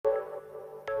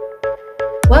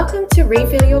Welcome to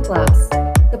Refill Your Glass,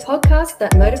 the podcast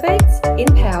that motivates,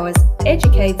 empowers,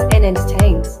 educates, and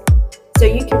entertains, so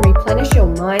you can replenish your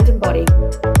mind and body.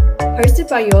 Hosted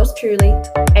by yours truly,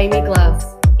 Amy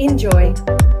Glass. Enjoy.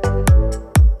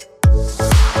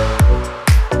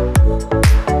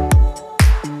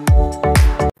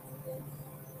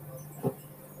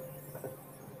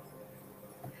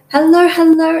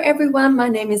 Hello everyone. My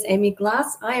name is Amy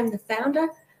Glass. I am the founder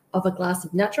of A Glass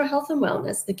of Natural Health and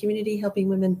Wellness, the community helping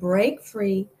women break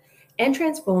free and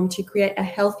transform to create a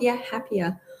healthier,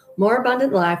 happier, more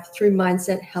abundant life through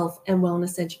mindset, health, and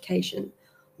wellness education.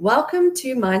 Welcome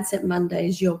to Mindset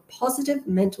Mondays, your positive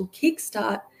mental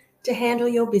kickstart to handle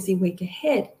your busy week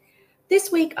ahead.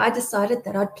 This week, I decided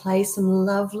that I'd play some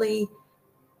lovely,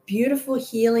 beautiful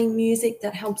healing music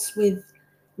that helps with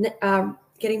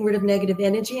getting rid of negative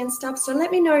energy and stuff. So let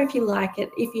me know if you like it.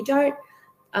 If you don't,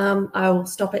 I will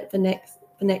stop it for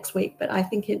next week. But I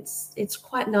think it's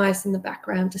quite nice in the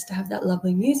background just to have that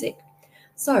lovely music.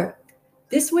 So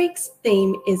this week's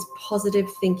theme is positive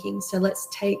thinking. So let's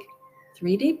take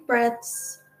 3 deep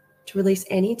breaths to release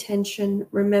any tension.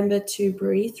 Remember to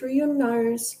breathe through your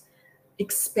nose,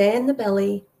 expand the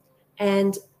belly,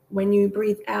 and when you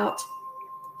breathe out,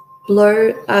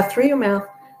 blow through your mouth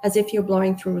as if you're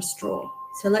blowing through a straw.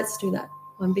 So let's do that.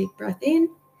 1 big breath in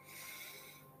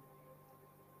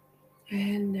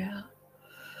and out.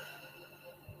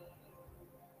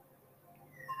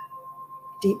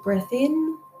 Deep breath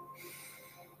in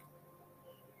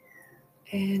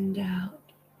and out.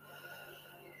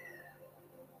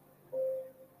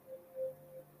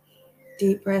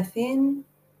 Deep breath in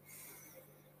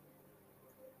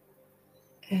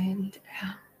and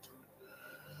out.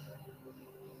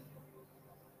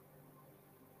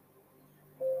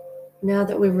 Now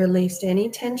that we've released any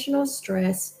tension or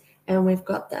stress and we've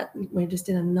got that, we're just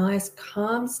in a nice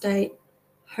calm state,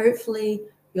 hopefully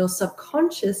your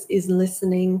subconscious is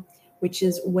listening, which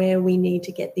is where we need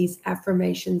to get these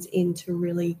affirmations in to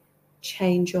really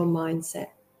change your mindset.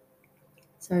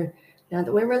 So now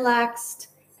that we're relaxed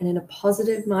and in a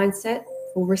positive mindset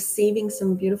for receiving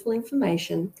some beautiful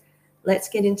information, let's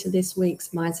get into this week's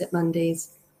Mindset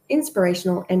Mondays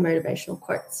inspirational and motivational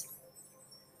quotes.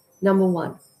 Number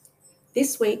 1.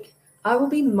 This week, I will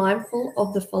be mindful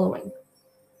of the following.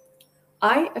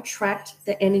 I attract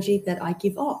the energy that I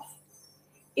give off.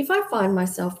 If I find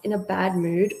myself in a bad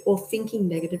mood or thinking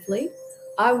negatively,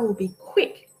 I will be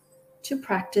quick to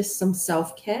practice some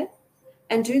self-care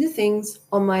and do the things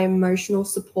on my emotional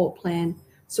support plan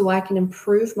so I can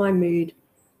improve my mood,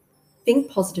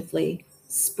 think positively,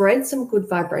 spread some good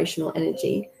vibrational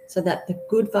energy so that the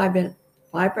good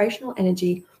vibrational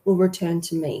energy will return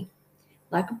to me.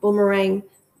 Like a boomerang,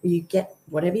 you get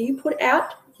whatever you put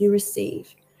out, you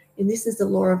receive. And this is the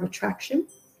law of attraction.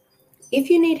 If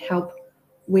you need help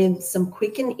with some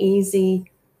quick and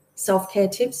easy self-care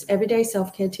tips, everyday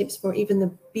self-care tips for even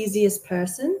the busiest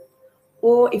person,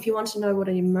 or if you want to know what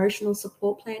an emotional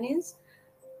support plan is,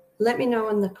 let me know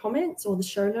in the comments or the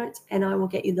show notes, and I will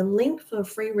get you the link for a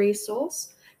free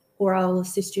resource, or I'll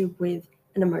assist you with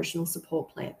an emotional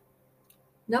support plan.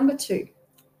 Number 2.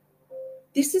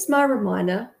 This is my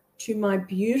reminder to my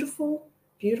beautiful,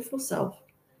 beautiful self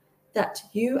that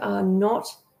you are not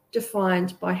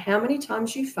defined by how many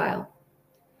times you fail.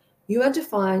 You are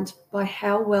defined by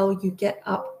how well you get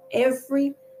up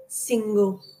every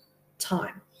single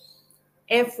time.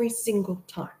 Every single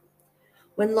time.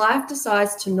 When life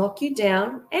decides to knock you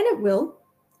down, and it will,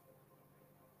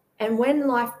 and when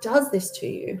life does this to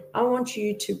you, I want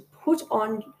you to put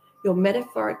on your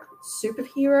metaphoric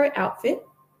superhero outfit,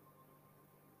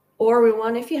 or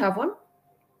one if you have one.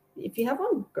 If you have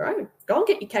one, go and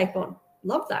get your cape on.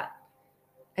 Love that.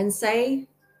 And say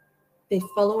the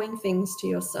following things to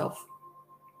yourself.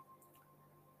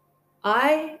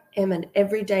 I am an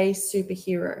everyday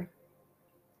superhero.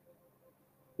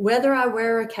 Whether I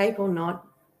wear a cape or not,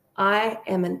 I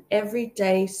am an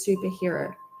everyday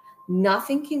superhero.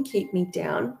 Nothing can keep me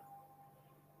down.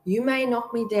 You may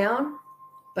knock me down,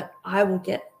 but I will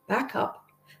get back up.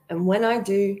 And when I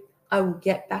do, I will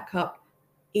get back up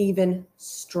even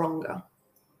stronger.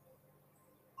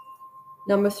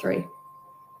 Number 3.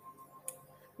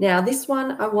 Now, this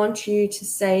one I want you to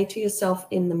say to yourself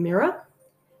in the mirror.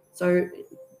 So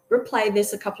replay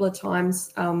this a couple of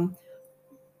times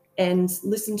and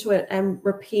listen to it and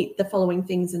repeat the following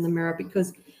things in the mirror,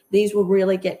 because these will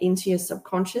really get into your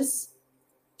subconscious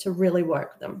to really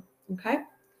work them. Okay?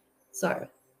 So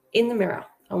in the mirror,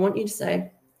 I want you to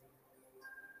say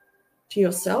to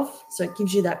yourself, so it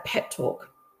gives you that pep talk.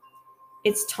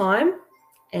 It's time,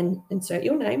 and insert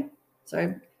your name.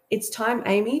 So it's time,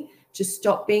 Amy, to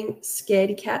stop being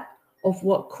scaredy cat of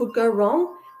what could go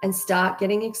wrong and start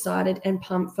getting excited and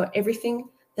pumped for everything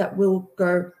that will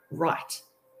go right.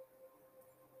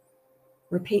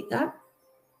 Repeat that.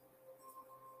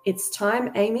 It's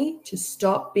time, Amy, to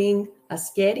stop being a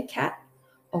scaredy cat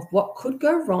of what could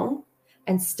go wrong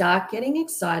and start getting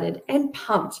excited and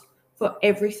pumped for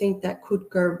everything that could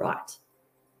go right.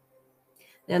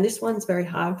 Now, this one's very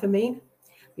hard for me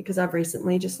because I've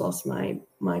recently just lost my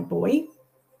boy.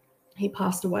 He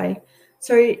passed away.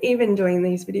 So even doing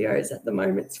these videos at the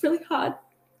moment, it's really hard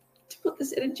to put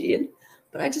this energy in.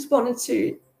 But I just wanted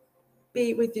to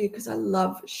be with you because I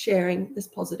love sharing this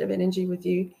positive energy with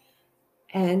you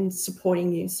and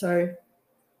supporting you. So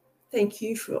thank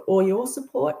you for all your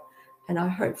support, and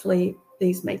hopefully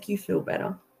these make you feel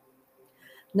better.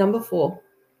 Number 4,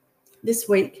 this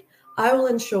week, I will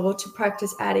ensure to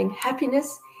practice adding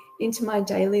happiness into my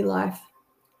daily life,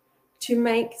 to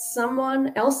make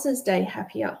someone else's day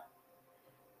happier,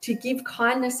 to give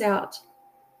kindness out,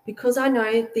 because I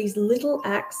know these little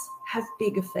acts have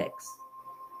big effects.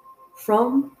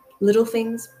 From little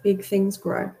things, big things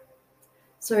grow.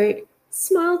 So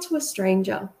smile to a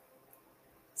stranger.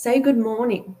 Say good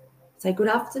morning. Say good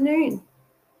afternoon.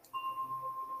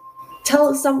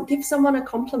 Give someone a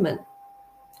compliment,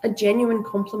 a genuine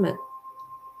compliment.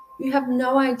 You have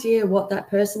no idea what that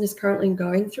person is currently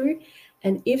going through.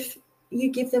 And if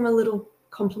you give them a little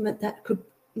compliment, that could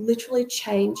literally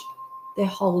change their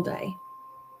whole day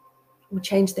or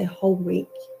change their whole week.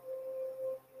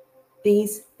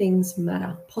 These things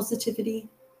matter. Positivity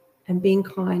and being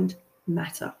kind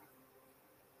matter.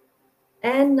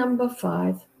 And number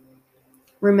 5,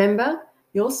 remember,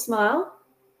 your smile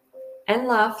and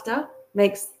laughter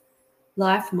makes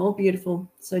life more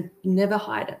beautiful. So never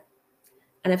hide it.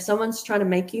 And if someone's trying to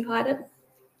make you hide it,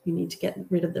 you need to get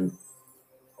rid of them,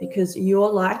 because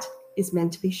your light is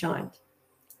meant to be shined.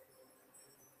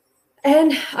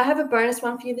 And I have a bonus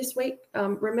one for you this week.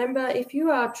 Remember, if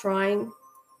you are trying,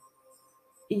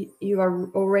 you are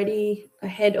already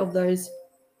ahead of those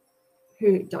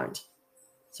who don't.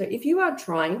 So if you are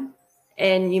trying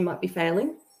and you might be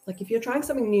failing, like if you're trying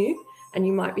something new and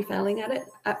you might be failing at it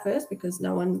at first because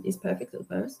no one is perfect at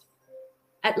first,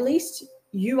 at least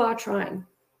you are trying.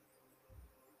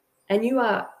 And you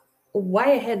are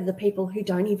way ahead of the people who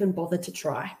don't even bother to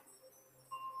try.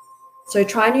 So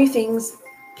try new things,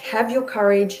 have your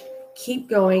courage, keep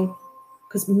going,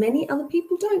 because many other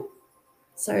people don't.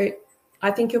 So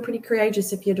I think you're pretty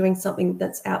courageous if you're doing something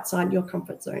that's outside your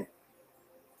comfort zone.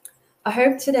 I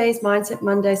hope today's Mindset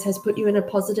Mondays has put you in a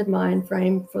positive mind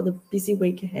frame for the busy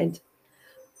week ahead.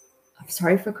 I'm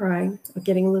sorry for crying. I'm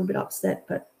getting a little bit upset,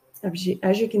 but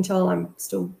as you can tell, I'm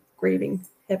still grieving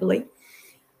heavily.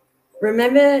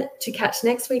 Remember to catch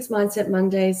next week's Mindset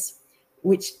Mondays,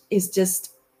 which is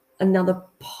just another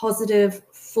positive,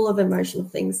 full of emotional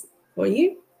things for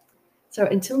you. So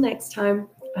until next time,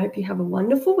 I hope you have a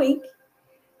wonderful week.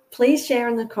 Please share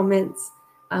in the comments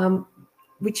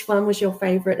which one was your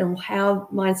favorite and how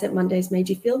Mindset Mondays made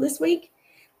you feel this week.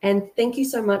 And thank you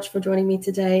so much for joining me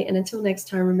today. And until next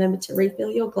time, remember to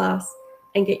refill your glass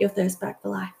and get your thirst back for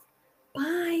life.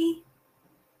 Bye.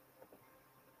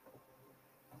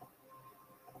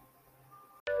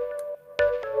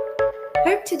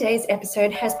 Hope today's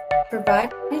episode has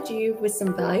provided you with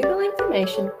some valuable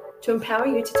information to empower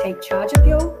you to take charge of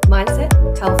your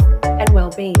mindset, health, and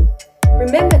well-being.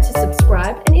 Remember to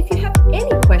subscribe, and if you have any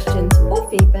questions or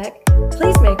feedback,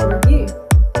 please make a review.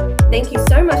 Thank you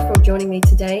so much for joining me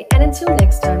today, and until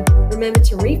next time, remember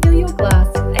to refill your glass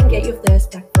and get your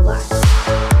thirst back for life.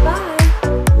 Bye!